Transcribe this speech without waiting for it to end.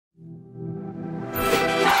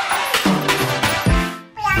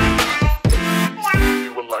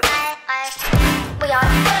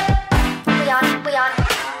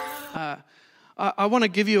I want to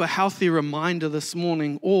give you a healthy reminder this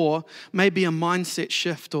morning, or maybe a mindset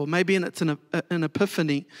shift, or maybe it's an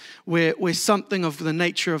epiphany where something of the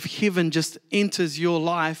nature of heaven just enters your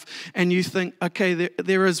life and you think, okay,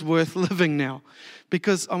 there is worth living now.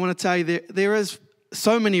 Because I want to tell you, there is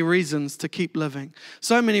so many reasons to keep living,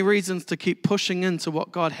 so many reasons to keep pushing into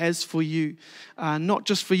what God has for you, not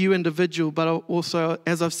just for you individual, but also,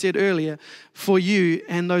 as I've said earlier, for you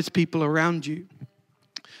and those people around you.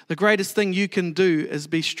 The greatest thing you can do is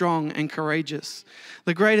be strong and courageous.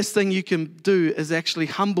 The greatest thing you can do is actually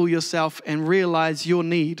humble yourself and realize your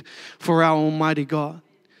need for our Almighty God.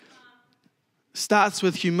 Starts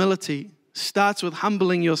with humility, starts with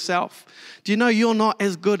humbling yourself. Do you know you're not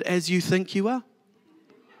as good as you think you are?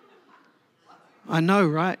 I know,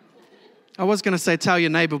 right? I was going to say tell your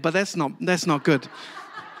neighbor, but that's not good.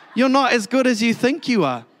 You're not as good as you think you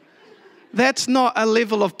are. That's not a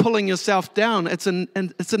level of pulling yourself down. It's an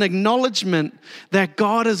acknowledgement that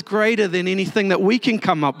God is greater than anything that we can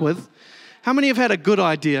come up with. How many have had a good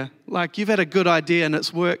idea? Like you've had a good idea and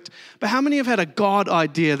it's worked. But how many have had a God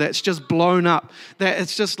idea that's just blown up? That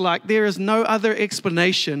it's just like there is no other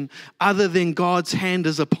explanation other than God's hand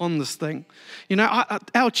is upon this thing. You know,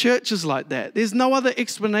 our church is like that. There's no other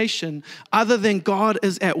explanation other than God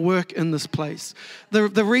is at work in this place.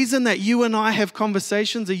 The reason that you and I have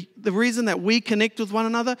conversations, the reason that we connect with one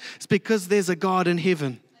another is because there's a God in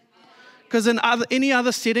heaven. Because in any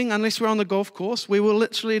other setting, unless we're on the golf course, we will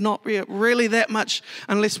literally not be really that much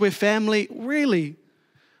unless we're family. Really.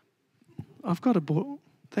 I've got a ball.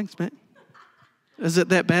 Thanks, Matt. Is it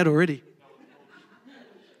that bad already?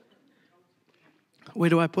 Where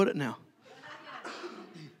do I put it now?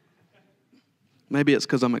 Maybe it's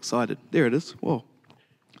because I'm excited. There it is. Whoa.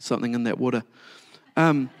 Something in that water.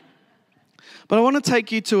 But I want to take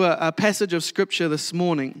you to a passage of Scripture this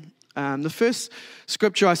morning. The first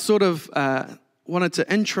scripture I sort of wanted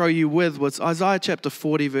to intro you with was Isaiah chapter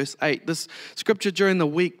 40, verse 8. This scripture during the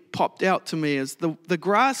week popped out to me as the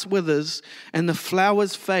grass withers and the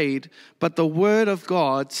flowers fade, but the word of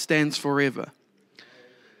God stands forever.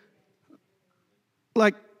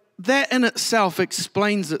 Like, that in itself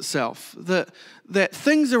explains itself, that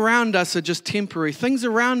things around us are just temporary. Things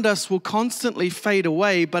around us will constantly fade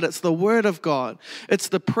away, but it's the Word of God. It's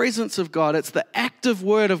the presence of God. It's the active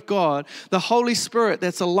Word of God, the Holy Spirit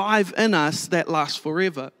that's alive in us that lasts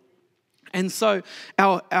forever. And so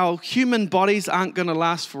our human bodies aren't going to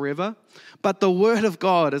last forever, but the Word of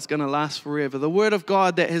God is going to last forever. The Word of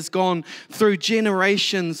God that has gone through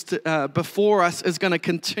generations before us is going to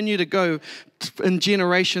continue to go in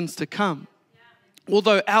generations to come.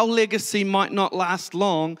 Although our legacy might not last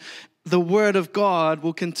long, the Word of God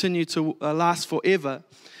will continue to last forever.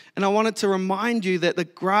 And I wanted to remind you that the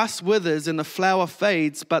grass withers and the flower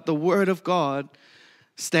fades, but the Word of God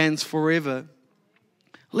stands forever.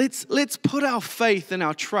 Let's put our faith and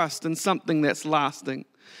our trust in something that's lasting.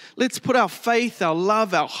 Let's put our faith, our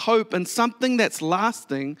love, our hope in something that's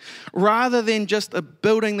lasting rather than just a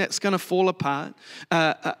building that's going to fall apart,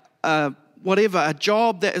 a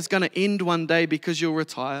job that is going to end one day because you'll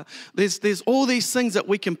retire. There's all these things that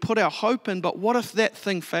we can put our hope in, but what if that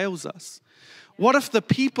thing fails us? What if the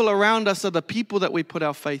people around us are the people that we put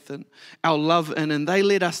our faith in, our love in, and they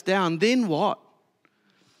let us down? Then what?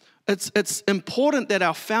 It's important that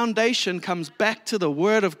our foundation comes back to the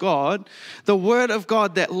Word of God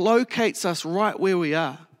that locates us right where we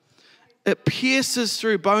are. It pierces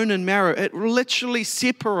through bone and marrow. It literally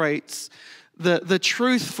separates the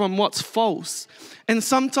truth from what's false. And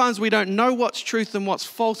sometimes we don't know what's truth and what's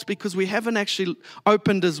false because we haven't actually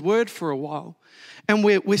opened His Word for a while. And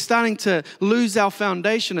we're starting to lose our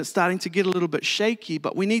foundation. It's starting to get a little bit shaky,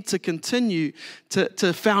 but we need to continue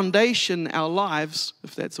to foundation our lives,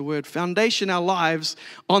 if that's a word, foundation our lives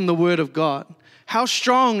on the Word of God. How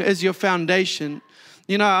strong is your foundation?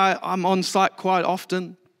 You know, I'm on site quite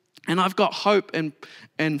often, and I've got hope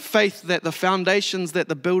and faith that the foundations that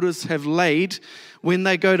the builders have laid when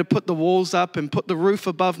they go to put the walls up and put the roof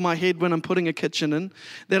above my head when I'm putting a kitchen in,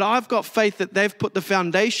 that I've got faith that they've put the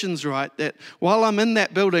foundations right, that while I'm in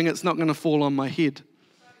that building, it's not going to fall on my head.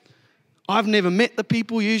 I've never met the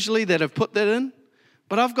people usually that have put that in,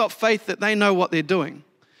 but I've got faith that they know what they're doing.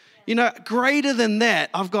 You know, greater than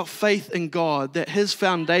that, I've got faith in God that His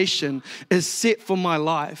foundation is set for my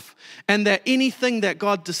life and that anything that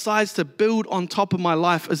God decides to build on top of my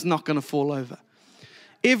life is not going to fall over.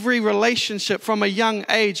 Every relationship from a young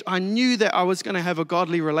age, I knew that I was going to have a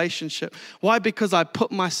godly relationship. Why? Because I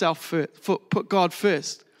put myself first, put God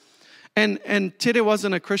first. And Tere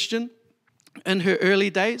wasn't a Christian in her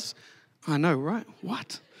early days. I know, right?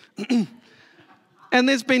 What? And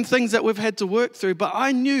there's been things that we've had to work through, but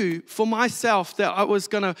I knew for myself that I was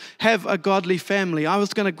going to have a godly family. I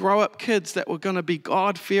was going to grow up kids that were going to be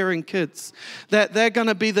God-fearing kids, that they're going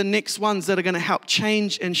to be the next ones that are going to help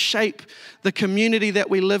change and shape the community that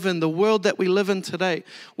we live in, the world that we live in today.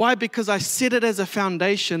 Why? Because I set it as a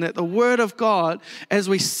foundation, that the Word of God, as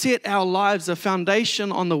we set our lives, a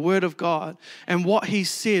foundation on the Word of God and what He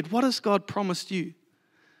said. What has God promised you?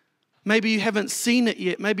 Maybe you haven't seen it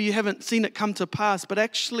yet. Maybe you haven't seen it come to pass. But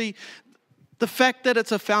actually, the fact that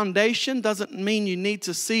it's a foundation doesn't mean you need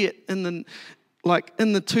to see it in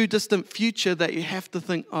the too distant future that you have to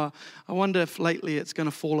think, oh, I wonder if lately it's going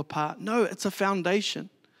to fall apart. No, it's a foundation.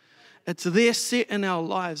 It's there set in our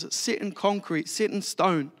lives. It's set in concrete, set in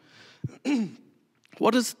stone.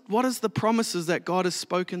 What is the promises that God has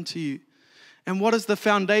spoken to you? And what is the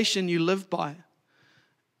foundation you live by?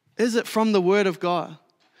 Is it from the Word of God?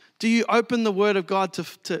 Do you open the Word of God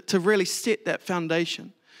to really set that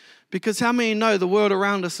foundation? Because how many know the world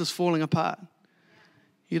around us is falling apart?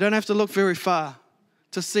 You don't have to look very far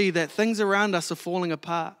to see that things around us are falling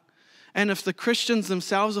apart. And if the Christians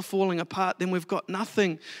themselves are falling apart, then we've got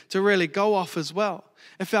nothing to really go off as well.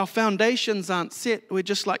 If our foundations aren't set, we're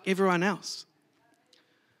just like everyone else.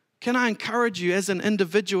 Can I encourage you as an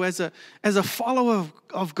individual, as a follower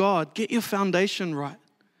of God, get your foundation right.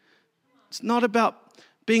 It's not about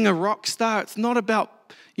being a rock star. It's not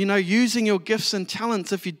about, using your gifts and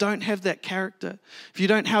talents if you don't have that character, if you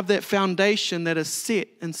don't have that foundation that is set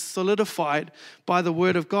and solidified by the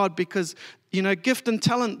Word of God. Because, gift and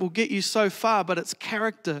talent will get you so far, but it's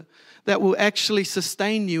character that will actually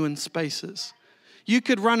sustain you in spaces. You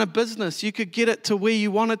could run a business, you could get it to where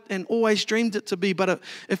you want it and always dreamed it to be, but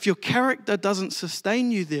if your character doesn't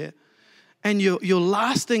sustain you there, and you're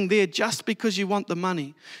lasting there just because you want the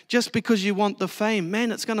money, just because you want the fame,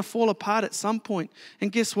 man, it's going to fall apart at some point.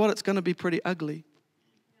 And guess what? It's going to be pretty ugly.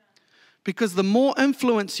 Because the more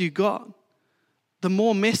influence you got, the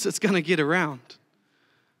more mess it's going to get around.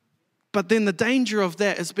 But then the danger of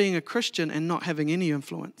that is being a Christian and not having any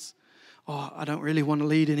influence. Oh, I don't really want to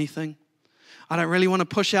lead anything. I don't really want to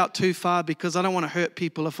push out too far because I don't want to hurt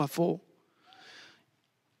people if I fall.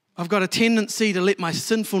 I've got a tendency to let my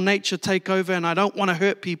sinful nature take over and I don't want to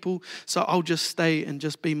hurt people, so I'll just stay and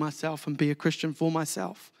just be myself and be a Christian for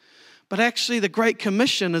myself. But actually, the Great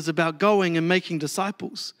Commission is about going and making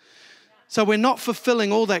disciples. So we're not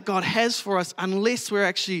fulfilling all that God has for us unless we're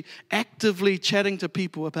actually actively chatting to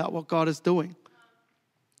people about what God is doing.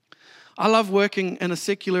 I love working in a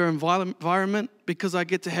secular environment because I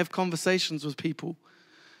get to have conversations with people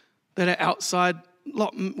that are outside.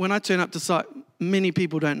 When I turn up to site, many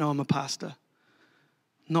people don't know I'm a pastor.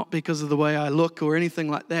 Not because of the way I look or anything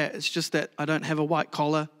like that. It's just that I don't have a white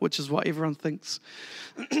collar, which is what everyone thinks.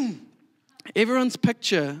 Everyone's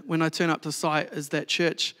picture when I turn up to site is that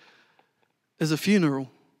church is a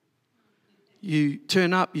funeral. You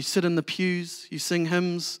turn up, you sit in the pews, you sing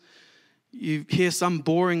hymns, you hear some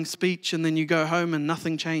boring speech, and then you go home and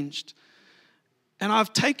nothing changed. And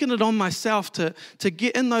I've taken it on myself to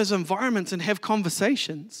get in those environments and have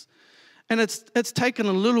conversations. And it's taken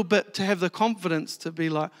a little bit to have the confidence to be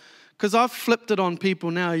like, because I've flipped it on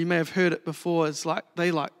people now. You may have heard it before. It's like,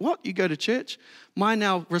 what? You go to church? My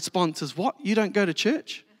now response is, what? You don't go to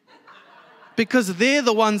church? Because they're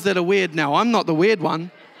the ones that are weird now. I'm not the weird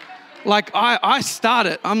one. Like, I start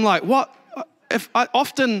it. I'm like, what?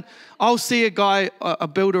 I'll see a guy, a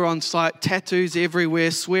builder on site, tattoos everywhere,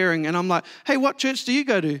 swearing, and I'm like, hey, what church do you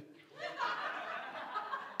go to?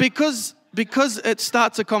 Because it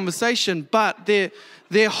starts a conversation, but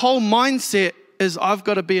their whole mindset is I've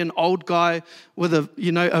got to be an old guy with a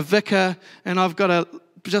vicar, and I've got to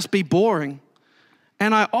just be boring.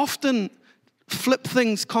 And I often flip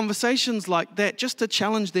conversations like that just to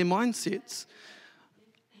challenge their mindsets.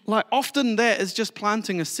 Like often that is just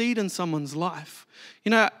planting a seed in someone's life.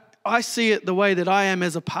 I see it the way that I am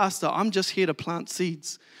as a pastor. I'm just here to plant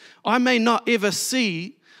seeds. I may not ever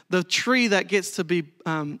see the tree that gets to be,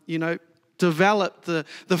 developed,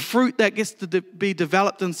 the fruit that gets to be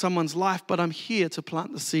developed in someone's life, but I'm here to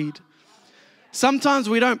plant the seed. Sometimes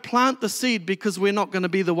we don't plant the seed because we're not going to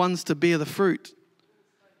be the ones to bear the fruit.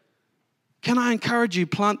 Can I encourage you,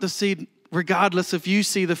 plant the seed regardless if you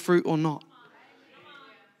see the fruit or not?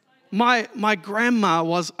 My grandma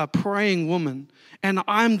was a praying woman, and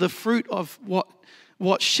I'm the fruit of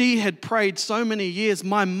what she had prayed so many years.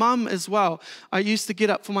 My mum as well. I used to get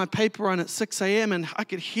up for my paper run at 6 a.m. and I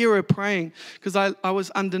could hear her praying because I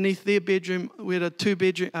was underneath their bedroom. We had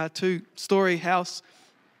a two-story house.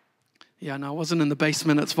 Yeah, no, I wasn't in the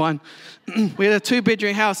basement. It's fine. We had a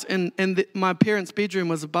 2-bedroom house, and my parents' bedroom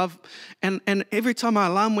was above. And every time my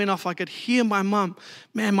alarm went off, I could hear my mum,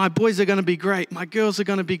 man, my boys are going to be great. My girls are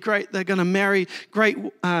going to be great. They're going to marry great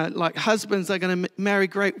husbands. They're going to marry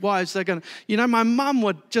great wives. They're going to, my mum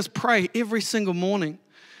would just pray every single morning.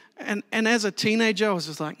 And as a teenager, I was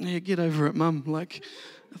just like, yeah, get over it, mum. Like,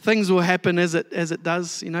 things will happen as it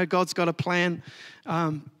does. God's got a plan.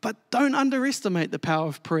 But don't underestimate the power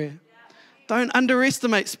of prayer. Don't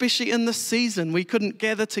underestimate, especially in this season. We couldn't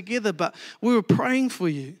gather together, but we were praying for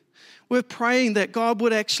you. We're praying that God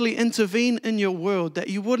would actually intervene in your world, that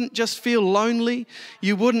you wouldn't just feel lonely,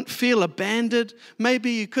 you wouldn't feel abandoned.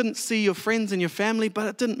 Maybe you couldn't see your friends and your family, but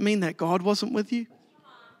it didn't mean that God wasn't with you.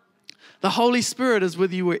 The Holy Spirit is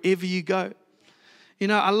with you wherever you go.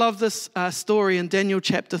 I love this story in Daniel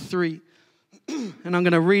chapter 3. And I'm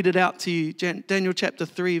going to read it out to you. Daniel chapter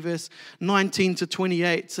 3, verse 19 to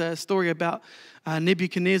 28. It's a story about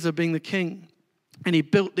Nebuchadnezzar being the king. And he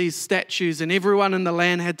built these statues, and everyone in the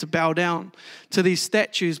land had to bow down to these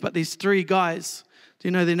statues. But these 3 guys, do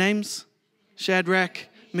you know their names? Shadrach,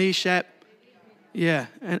 Meshach. Yeah,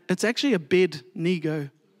 and it's actually Abednego.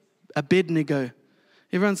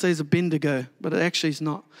 Everyone says Abednego, but it actually is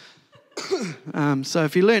not. So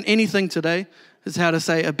if you learn anything today, is how to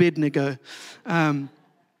say Abednego. But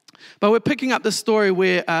we're picking up the story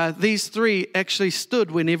where these 3 actually stood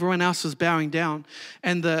when everyone else was bowing down.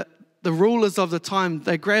 And the rulers of the time,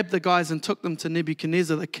 they grabbed the guys and took them to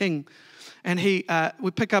Nebuchadnezzar, the king. And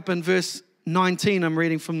we pick up in verse 19, I'm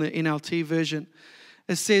reading from the NLT version.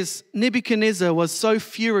 It says, Nebuchadnezzar was so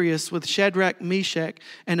furious with Shadrach, Meshach,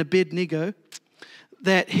 and Abednego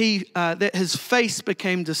that his face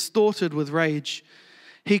became distorted with rage.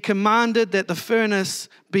 He commanded that the furnace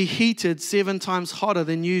be heated 7 times hotter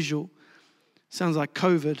than usual. Sounds like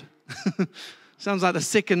COVID. Sounds like the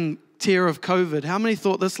second tier of COVID. How many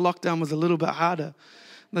thought this lockdown was a little bit harder?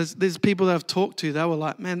 There's people that I've talked to, they were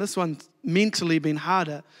like, man, this one's mentally been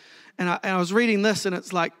harder. And I was reading this, and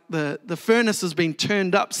it's like the furnace has been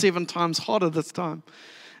turned up 7 times hotter this time.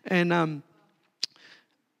 And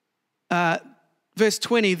verse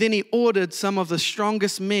 20, then he ordered some of the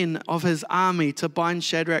strongest men of his army to bind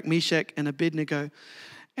Shadrach, Meshach, and Abednego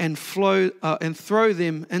and throw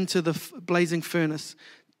them into the blazing furnace.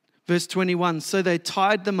 Verse 21, so they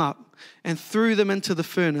tied them up and threw them into the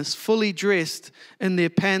furnace, fully dressed in their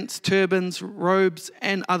pants, turbans, robes,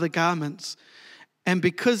 and other garments. And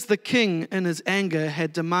because the king, in his anger,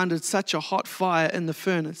 had demanded such a hot fire in the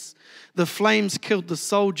furnace, the flames killed the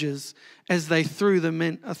soldiers as they threw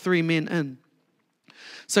the 3 men in.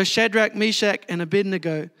 So Shadrach, Meshach, and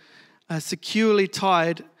Abednego, securely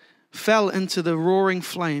tied, fell into the roaring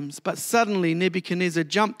flames. But suddenly Nebuchadnezzar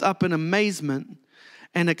jumped up in amazement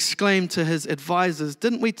and exclaimed to his advisors,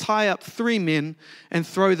 didn't we tie up 3 men and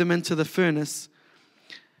throw them into the furnace?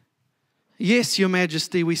 Yes, your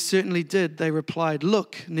majesty, we certainly did, they replied.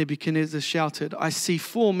 Look, Nebuchadnezzar shouted, I see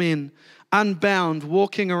 4 men unbound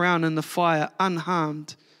walking around in the fire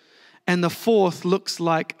unharmed, and the 4th looks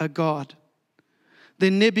like a god.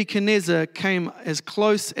 Then Nebuchadnezzar came as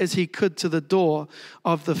close as he could to the door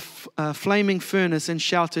of the flaming furnace and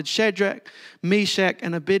shouted, Shadrach, Meshach,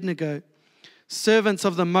 and Abednego, servants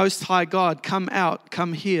of the Most High God, come out,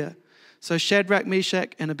 come here. So Shadrach,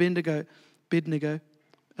 Meshach, and Abednego,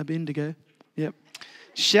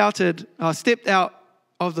 stepped out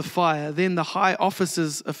of the fire. Then the high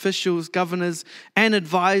officers, officials, governors, and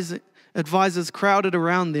advisors crowded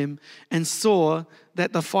around them and saw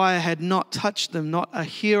that the fire had not touched them, not a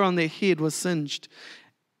hair on their head was singed,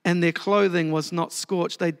 and their clothing was not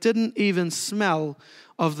scorched. They didn't even smell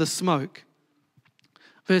of the smoke.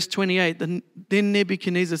 Verse 28, then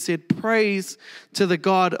Nebuchadnezzar said, praise to the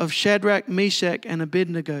God of Shadrach, Meshach, and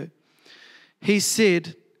Abednego. He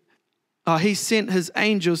sent his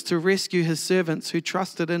angels to rescue his servants who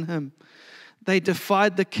trusted in him. They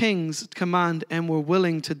defied the king's command and were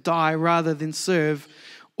willing to die rather than serve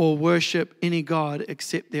or worship any god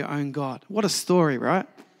except their own God. What a story, right?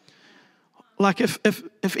 Like if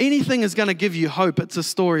anything is going to give you hope, it's a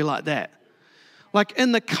story like that. Like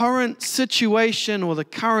in the current situation or the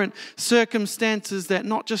current circumstances that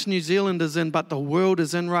not just New Zealand is in, but the world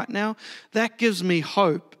is in right now, that gives me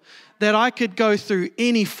hope that I could go through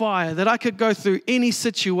any fire, that I could go through any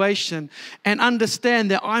situation and understand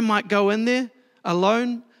that I might go in there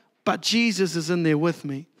alone, but Jesus is in there with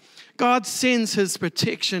me. God sends his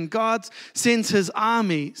protection. God sends his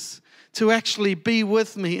armies to actually be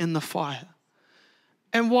with me in the fire.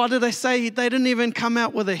 And what did they say? They didn't even come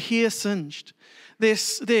out with a hair singed.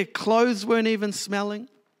 Their clothes weren't even smelling.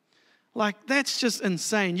 Like, that's just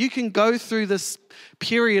insane. You can go through this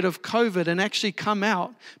period of COVID and actually come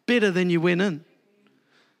out better than you went in.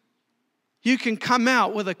 You can come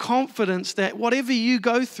out with a confidence that whatever you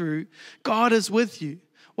go through, God is with you.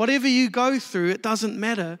 Whatever you go through, it doesn't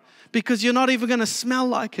matter because you're not even going to smell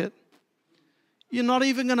like it. You're not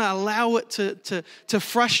even going to allow it to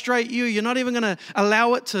frustrate you. You're not even going to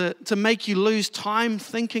allow it to make you lose time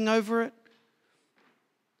thinking over it.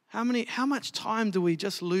 How much time do we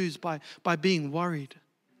just lose by being worried?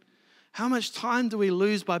 How much time do we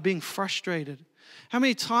lose by being frustrated? How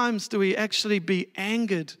many times do we actually be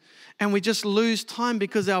angered and we just lose time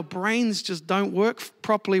because our brains just don't work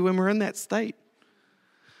properly when we're in that state?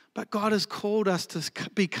 But God has called us to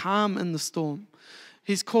be calm in the storm.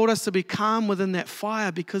 He's called us to be calm within that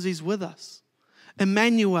fire because He's with us.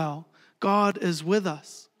 Emmanuel, God is with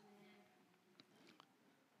us.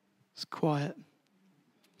 It's quiet.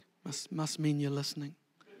 Must mean you're listening.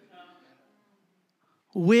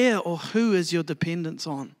 Where or who is your dependence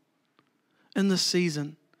on in this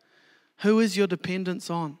season? Who is your dependence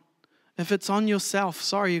on? If it's on yourself,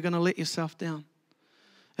 sorry, you're going to let yourself down.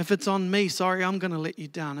 If it's on me, sorry, I'm going to let you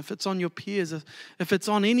down. If it's on your peers, if it's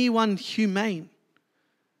on anyone humane,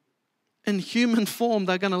 in human form,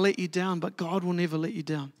 they're going to let you down, but God will never let you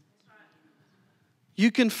down.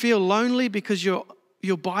 You can feel lonely because you're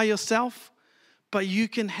by yourself, but you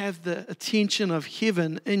can have the attention of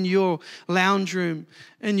heaven in your lounge room,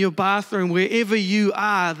 in your bathroom, wherever you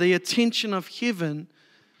are. The attention of heaven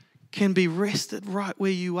can be rested right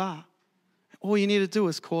where you are. All you need to do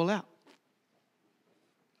is call out.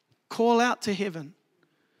 Call out to heaven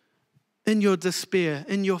in your despair,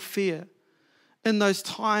 in your fear, in those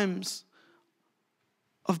times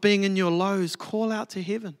of being in your lows. Call out to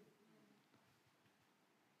heaven.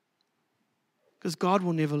 Because God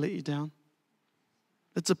will never let you down.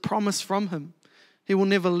 It's a promise from Him. He will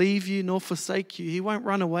never leave you nor forsake you. He won't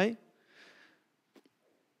run away.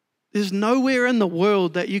 There's nowhere in the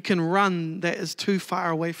world that you can run that is too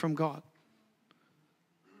far away from God.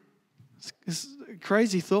 It's a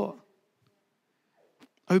crazy thought.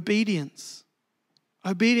 Obedience.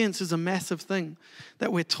 Obedience is a massive thing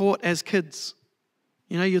that we're taught as kids.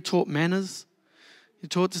 You know, you're taught manners. You're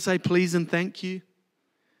taught to say please and thank you.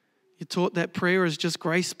 You're taught that prayer is just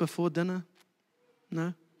grace before dinner.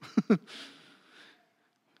 No.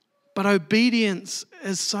 But obedience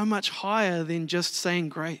is so much higher than just saying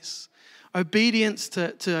grace. Obedience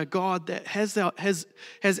to a God that has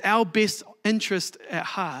our best interest at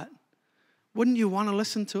heart. Wouldn't you want to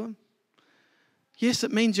listen to Him? Yes,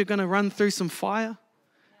 it means you're going to run through some fire.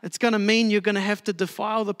 It's going to mean you're going to have to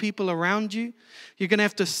defile the people around you. You're going to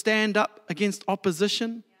have to stand up against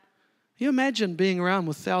opposition. Can you imagine being around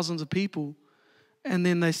with thousands of people and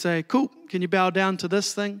then they say, cool, can you bow down to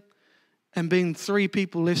this thing? And being 3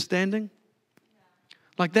 people left standing?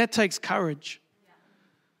 Like, that takes courage.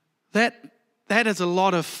 That is a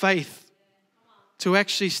lot of faith to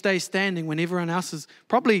actually stay standing when everyone else is.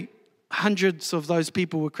 Probably hundreds of those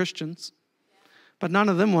people were Christians, but none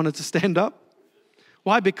of them wanted to stand up.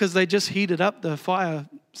 Why? Because they just heated up the fire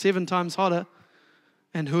 7 times hotter,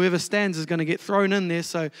 and whoever stands is going to get thrown in there.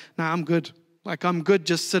 So, no, I'm good. Like, I'm good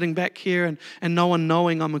just sitting back here and no one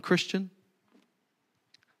knowing I'm a Christian.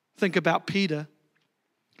 Think about Peter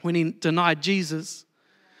when he denied Jesus.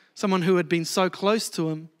 Someone who had been so close to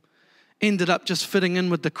him ended up just fitting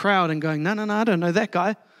in with the crowd and going, no, I don't know that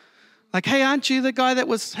guy. Like, hey, aren't you the guy that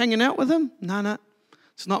was hanging out with him? No,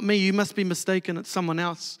 it's not me. You must be mistaken. It's someone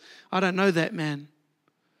else. I don't know that man.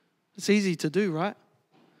 It's easy to do, right?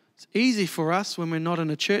 It's easy for us when we're not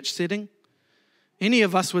in a church setting. Any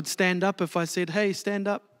of us would stand up if I said, hey, stand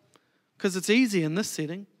up, because it's easy in this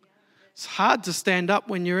setting. It's hard to stand up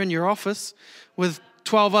when you're in your office with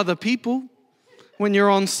 12 other people, when you're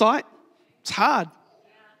on site. It's hard.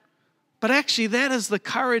 But actually, that is the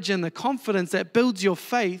courage and the confidence that builds your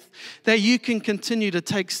faith, that you can continue to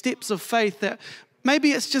take steps of faith that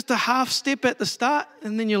maybe it's just a half step at the start,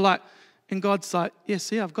 and then you're like, and God's like, yeah,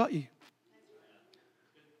 see, I've got you.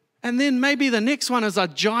 And then maybe the next one is a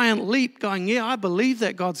giant leap going, yeah, I believe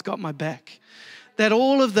that God's got my back. That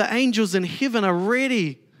all of the angels in heaven are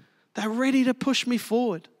ready. They're ready to push me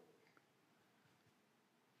forward.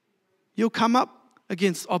 You'll come up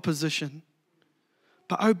against opposition.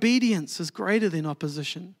 But obedience is greater than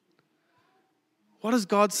opposition. What is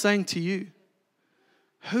God saying to you?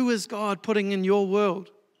 Who is God putting in your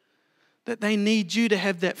world that they need you to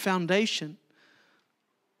have that foundation?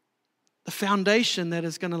 The foundation that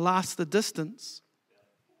is going to last the distance.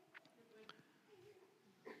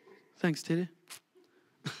 Thanks, Teddy.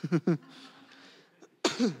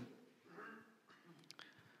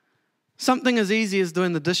 Something as easy as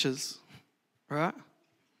doing the dishes. right?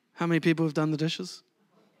 How many people have done the dishes?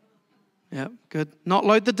 Yeah, good. Not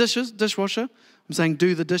load the dishwasher. I'm saying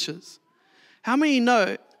do the dishes. How many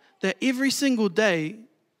know that every single day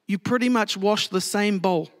you pretty much wash the same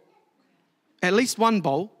bowl? At least one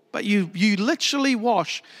bowl, but you literally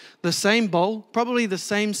wash the same bowl, probably the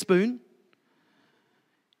same spoon.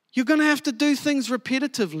 You're going to have to do things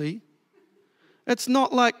repetitively. It's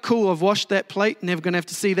not like, cool, I've washed that plate, never going to have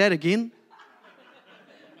to see that again.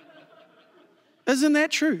 Isn't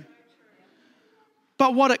that true?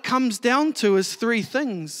 But what it comes down to is three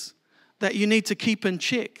things that you need to keep in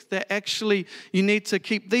check, that actually you need to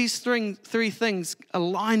keep these three things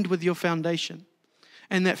aligned with your foundation.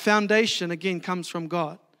 And that foundation, again, comes from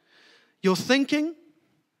God. Your thinking,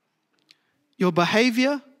 your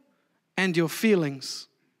behavior, and your feelings.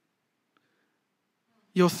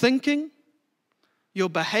 Your thinking, your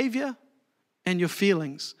behavior, and your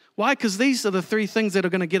feelings. Why? Because these are the three things that are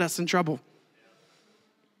going to get us in trouble.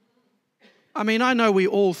 I mean, I know we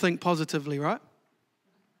all think positively, right?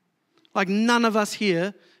 Like none of us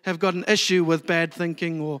here have got an issue with bad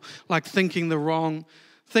thinking or like thinking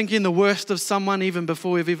the worst of someone even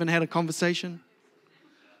before we've even had a conversation.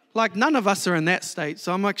 Like none of us are in that state.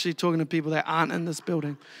 So I'm actually talking to people that aren't in this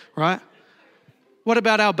building, right? What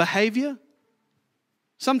about our behavior?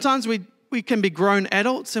 Sometimes we can be grown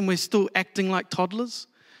adults and we're still acting like toddlers.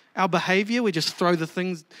 Our behavior, we just throw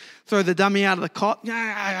the dummy out of the cot.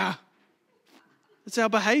 Yeah. It's our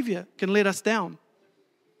behavior can let us down.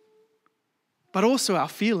 But also our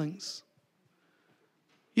feelings.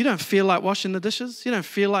 You don't feel like washing the dishes. I didn't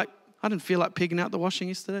feel like pegging out the washing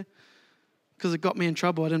yesterday because it got me in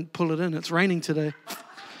trouble. I didn't pull it in. It's raining today.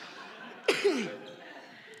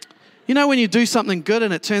 You know when you do something good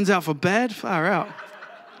and it turns out for bad? Far out.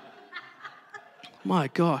 My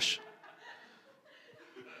gosh.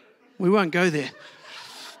 We won't go there.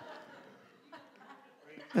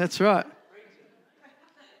 That's right.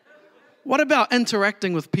 What about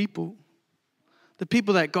interacting with people? The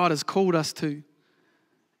people that God has called us to.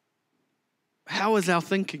 How is our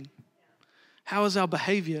thinking? How is our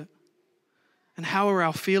behavior? And how are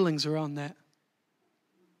our feelings around that?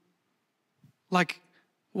 Like,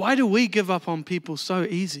 why do we give up on people so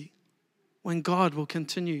easy when God will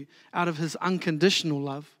continue out of his unconditional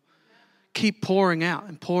love, keep pouring out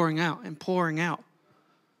and pouring out and pouring out?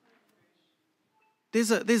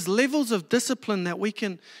 There's levels of discipline that we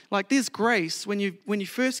can, like there's grace when you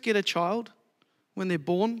first get a child, when they're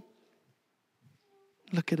born.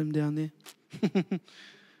 Look at him down there.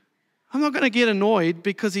 I'm not going to get annoyed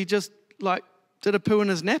because he just like did a poo in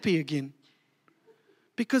his nappy again.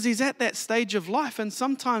 Because he's at that stage of life, and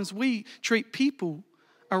sometimes we treat people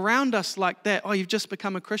around us like that. Oh, you've just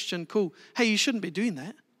become a Christian, cool. Hey, you shouldn't be doing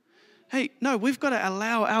that. Hey, no, we've got to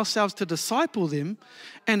allow ourselves to disciple them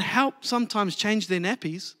and help sometimes change their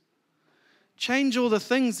nappies, change all the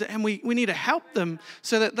things, and we need to help them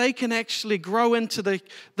so that they can actually grow into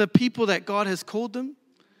the people that God has called them.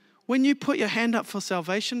 When you put your hand up for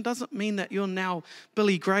salvation, doesn't mean that you're now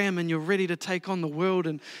Billy Graham and you're ready to take on the world.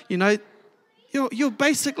 And, you know, you're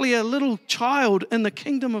basically a little child in the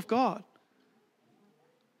kingdom of God.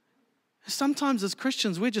 Sometimes as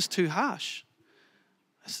Christians, we're just too harsh.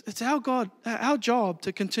 It's our job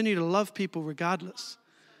to continue to love people regardless.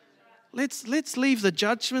 Let's leave the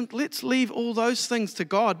judgment. Let's leave all those things to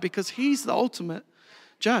God because he's the ultimate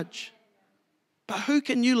judge. But who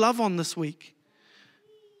can you love on this week?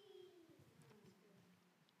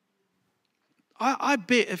 I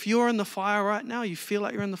bet if you're in the fire right now, you feel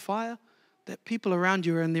like you're in the fire, that people around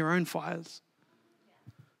you are in their own fires.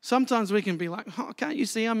 Sometimes we can be like, oh, can't you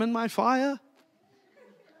see I'm in my fire?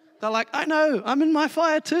 They're like, I know, I'm in my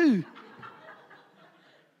fire too.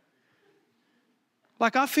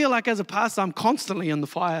 Like I feel like as a pastor, I'm constantly in the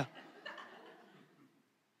fire.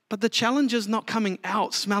 But the challenge is not coming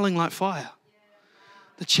out smelling like fire.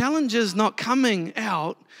 The challenge is not coming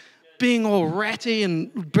out being all ratty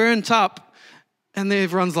and burnt up. And then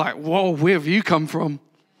everyone's like, whoa, where have you come from?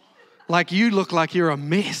 Like you look like you're a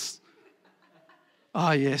mess.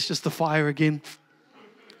 Oh yeah, it's just the fire again.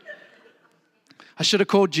 I should have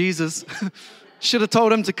called Jesus. Should have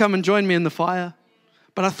told him to come and join me in the fire.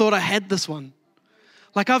 But I thought I had this one.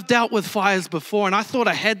 Like I've dealt with fires before and I thought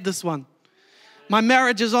I had this one. My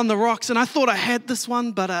marriage is on the rocks and I thought I had this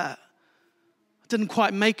one, but I didn't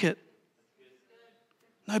quite make it.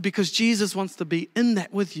 No, because Jesus wants to be in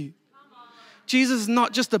that with you. Jesus is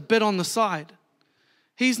not just a bit on the side.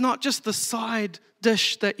 He's not just the side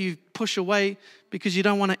dish that you push away because you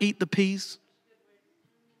don't want to eat the peas.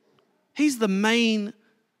 He's the main.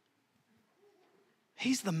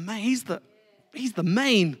 He's the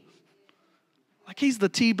main. Like he's the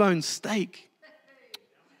T-bone steak.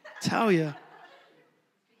 Tell you.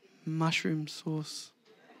 Mushroom sauce.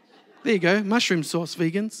 There you go, mushroom sauce,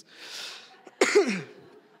 vegans.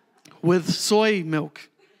 With soy milk.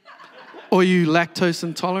 Or you lactose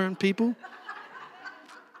intolerant people.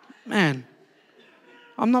 Man,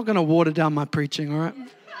 I'm not going to water down my preaching, all right?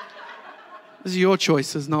 This is your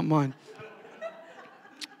choices, not mine.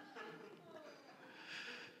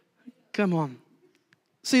 Come on.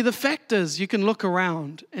 See, the fact is, you can look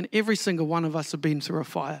around and every single one of us have been through a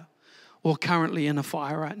fire or currently in a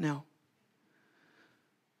fire right now.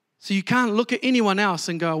 So you can't look at anyone else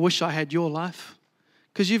and go, I wish I had your life,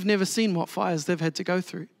 because you've never seen what fires they've had to go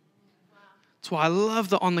through. That's why I love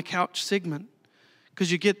the On the Couch segment,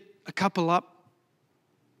 because you get a couple up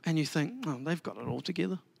and you think, oh, they've got it all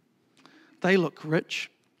together. They look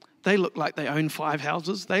rich. They look like they own 5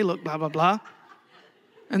 houses. They look blah, blah, blah.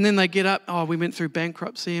 And then they get up, oh, we went through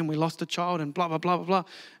bankruptcy and we lost a child and blah, blah, blah, blah, blah.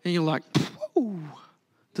 And you're like, whoa,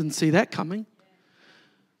 didn't see that coming.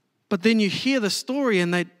 But then you hear the story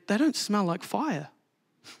and they don't smell like fire.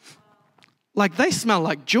 Like they smell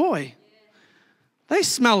like joy. They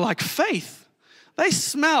smell like faith. They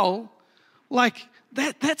smell like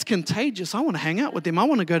that's contagious. I want to hang out with them. I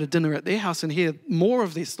want to go to dinner at their house and hear more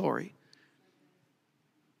of their story.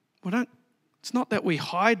 It's not that we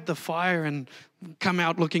hide the fire and come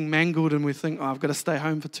out looking mangled and we think, oh, I've got to stay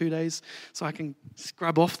home for 2 days so I can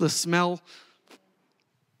scrub off the smell.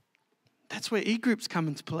 That's where e-groups come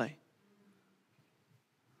into play.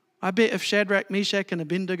 I bet if Shadrach, Meshach, and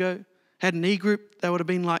Abednego had an e-group, they would have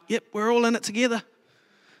been like, yep, we're all in it together.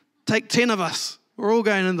 Take 10 of us. We're all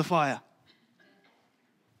going in the fire.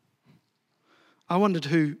 I wondered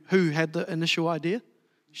who had the initial idea.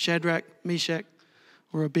 Shadrach, Meshach,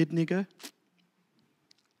 or Abednego.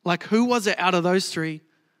 Like, who was it out of those 3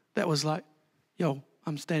 that was like, yo,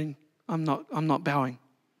 I'm standing, I'm not bowing.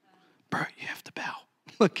 Bro, you have to bow.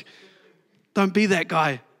 Look, don't be that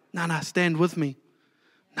guy. No, stand with me.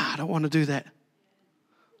 No, I don't want to do that.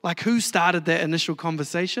 Like, who started that initial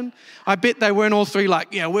conversation? I bet they weren't all 3 like,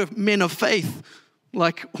 yeah, we're men of faith.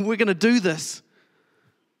 Like, we're going to do this.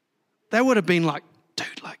 They would have been like,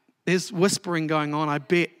 dude, like, there's whispering going on, I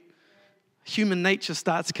bet. Human nature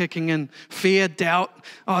starts kicking in. Fear, doubt.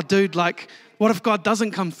 Oh, dude, like, what if God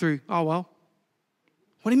doesn't come through? Oh, well.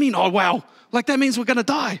 What do you mean, oh, wow? Like, that means we're going to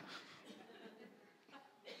die.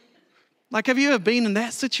 Like, have you ever been in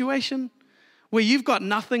that situation where you've got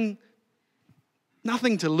nothing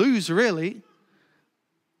to lose, really?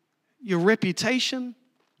 Your reputation,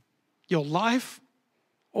 your life,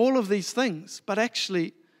 all of these things. But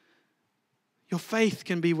actually, your faith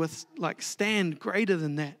can be stand greater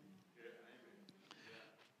than that.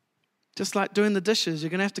 Just like doing the dishes, you're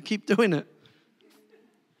going to have to keep doing it.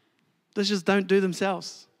 Dishes don't do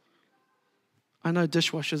themselves. I know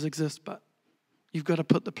dishwashers exist, but you've got to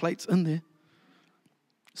put the plates in there.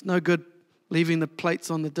 It's no good leaving the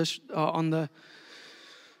plates on the dish,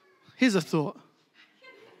 Here's a thought,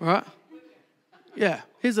 right? Yeah,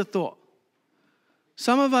 here's a thought.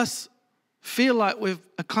 Some of us feel like we've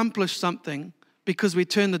accomplished something because we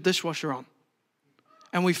turned the dishwasher on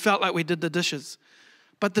and we felt like we did the dishes.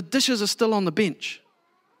 But the dishes are still on the bench.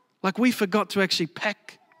 Like, we forgot to actually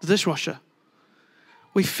pack the dishwasher.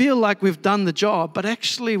 We feel like we've done the job, but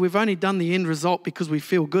actually we've only done the end result because we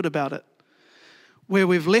feel good about it. Where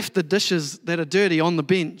we've left the dishes that are dirty on the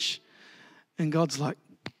bench, and God's like,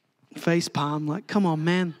 face palm, like, come on,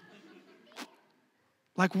 man.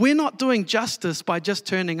 Like, we're not doing justice by just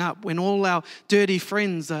turning up when all our dirty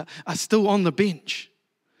friends are still on the bench.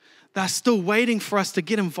 They're still waiting for us to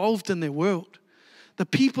get involved in their world. The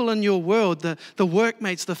people in your world, the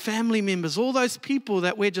workmates, the family members, all those people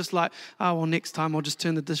that we're just like, oh, well, next time I'll just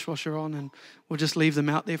turn the dishwasher on and we'll just leave them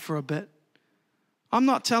out there for a bit. I'm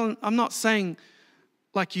not saying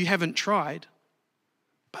like you haven't tried,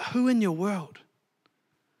 but who in your world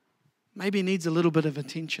maybe needs a little bit of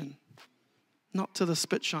attention? Not to the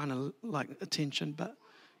spit shiner like attention, but,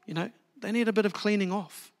 they need a bit of cleaning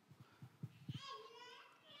off.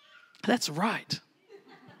 That's right.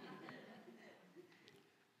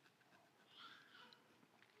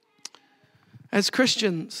 As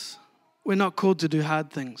Christians, we're not called to do hard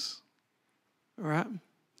things, all right?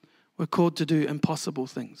 We're called to do impossible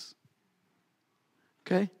things,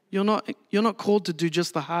 okay? You're not called to do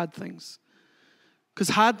just the hard things, because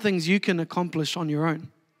hard things you can accomplish on your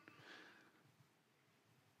own.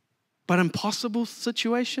 But impossible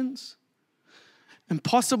situations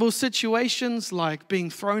like being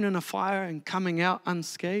thrown in a fire and coming out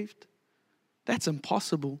unscathed, that's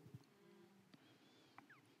impossible.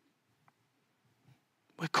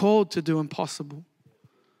 We're called to do impossible.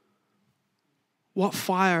 What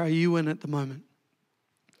fire are you in at the moment?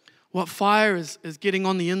 What fire is getting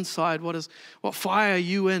on the inside? What fire are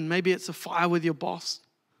you in? Maybe it's a fire with your boss.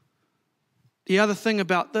 The other thing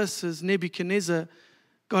about this is Nebuchadnezzar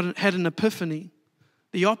had an epiphany.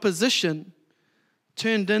 The opposition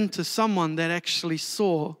turned into someone that actually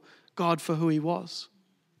saw God for who he was.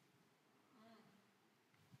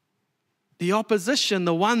 The opposition,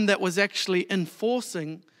 the one that was actually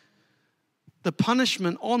enforcing the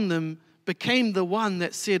punishment on them, became the one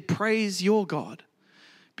that said, praise your God,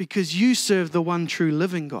 because you serve the one true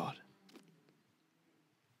living God.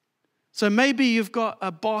 So maybe you've got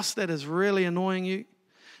a boss that is really annoying you,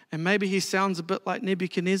 and maybe he sounds a bit like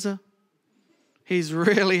Nebuchadnezzar. He's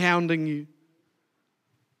really hounding you.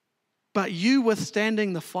 But you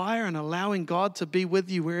withstanding the fire and allowing God to be with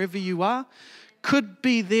you wherever you are could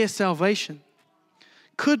be their salvation,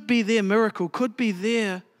 could be their miracle, could be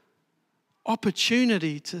their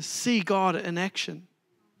opportunity to see God in action.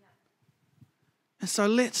 And so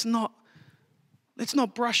let's not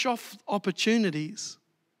brush off opportunities.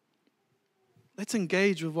 Let's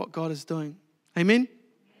engage with what God is doing. Amen?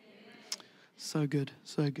 So good,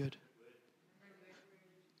 so good.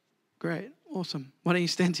 Great, awesome. Why don't you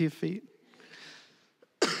stand to your feet?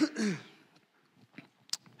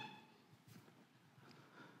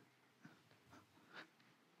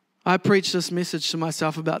 I preached this message to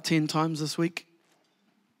myself about 10 times this week.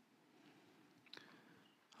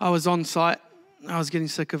 I was on site. I was getting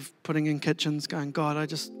sick of putting in kitchens, going, God, I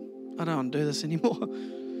don't want to do this anymore.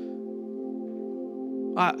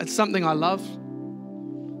 It's something I love.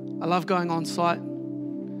 I love going on site,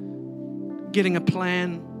 getting a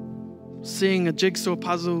plan, seeing a jigsaw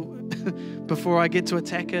puzzle before I get to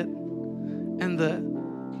attack it, and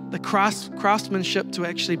the craftsmanship to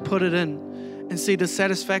actually put it in and see the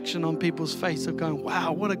satisfaction on people's face of going,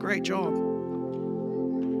 wow, what a great job.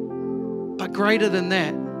 But greater than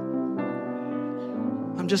that,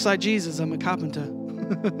 I'm just like Jesus, I'm a carpenter.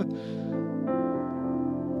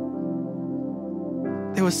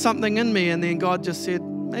 There was something in me, and then God just said,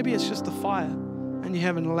 maybe it's just the fire, and you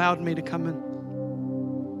haven't allowed me to come in.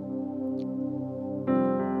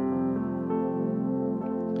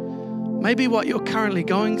 Maybe what you're currently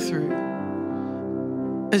going through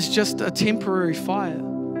is just a temporary fire.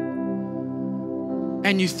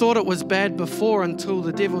 And you thought it was bad before until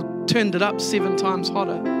the devil turned it up 7 times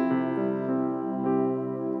hotter.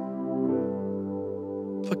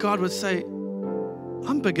 But God would say,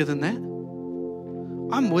 I'm bigger than that.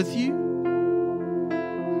 I'm with you.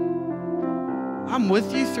 I'm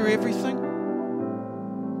with you through everything.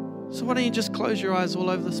 So why don't you just close your eyes all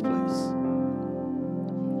over this place?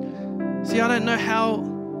 See, I don't know how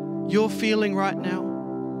you're feeling right now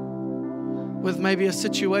with maybe a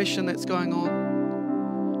situation that's going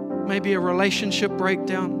on, maybe a relationship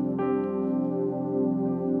breakdown,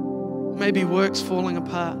 maybe work's falling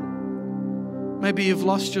apart, maybe you've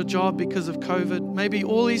lost your job because of COVID, maybe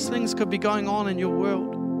all these things could be going on in your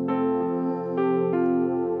world.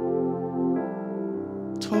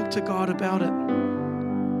 Talk to God about it.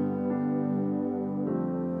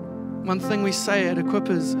 One thing we say at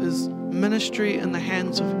Equippers is ministry in the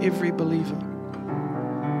hands of every believer.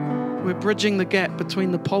 We're bridging the gap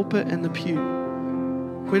between the pulpit and the pew.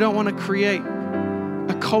 We don't want to create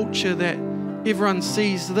a culture that everyone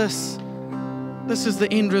sees this. This is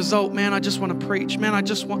the end result, man. I just want to preach. Man,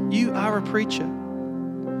 you are a preacher.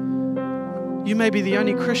 You may be the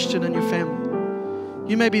only Christian in your family.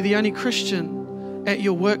 You may be the only Christian at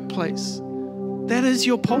your workplace. That is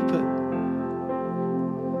your pulpit.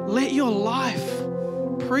 Let your life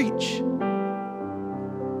preach.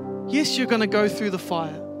 Yes, you're going to go through the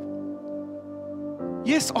fire.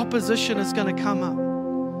 Yes, opposition is going to come up.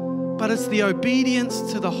 But it's the obedience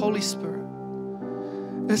to the Holy Spirit.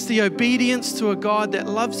 It's the obedience to a God that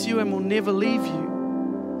loves you and will never leave you.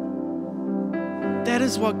 That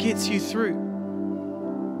is what gets you through.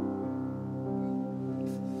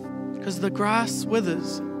 Because the grass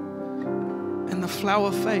withers and the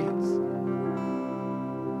flower fades.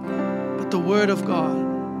 But the word of God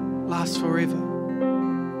lasts forever.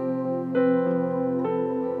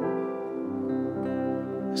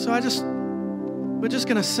 So we're just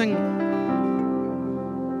going to sing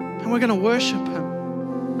and we're going to worship Him.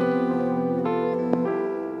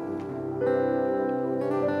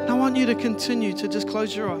 And I want you to continue to just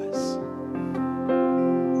close your eyes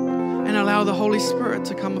and allow the Holy Spirit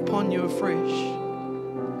to come upon you afresh.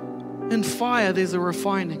 In fire, there's a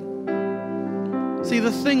refining. See,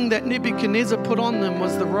 the thing that Nebuchadnezzar put on them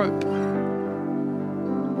was the rope.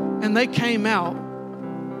 And they came out,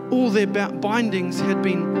 all their bindings had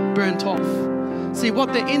been burnt off. See,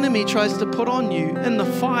 what the enemy tries to put on you, in the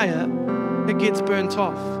fire, it gets burnt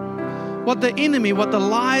off. what the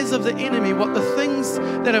lies of the enemy, what the things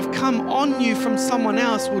that have come on you from someone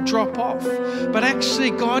else will drop off. But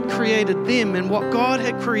actually, God created them, and what God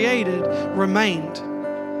had created remained.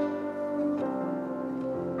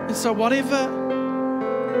 And so whatever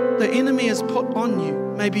the enemy has put on you,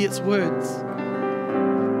 maybe it's words,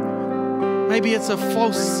 maybe it's a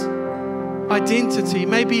false identity,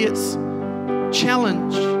 maybe it's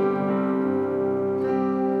challenge.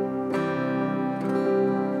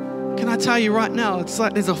 Can I tell you right now, it's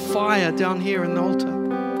like there's a fire down here in the altar.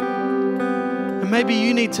 And maybe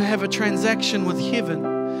you need to have a transaction with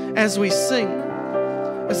heaven as we sing.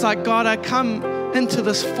 It's like, God, I come into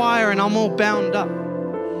this fire and I'm all bound up.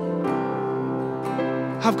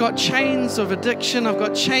 I've got chains of addiction. I've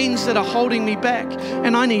got chains that are holding me back,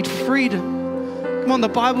 and I need freedom. Come on, the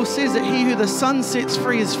Bible says that he who the Son sets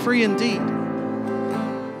free is free indeed.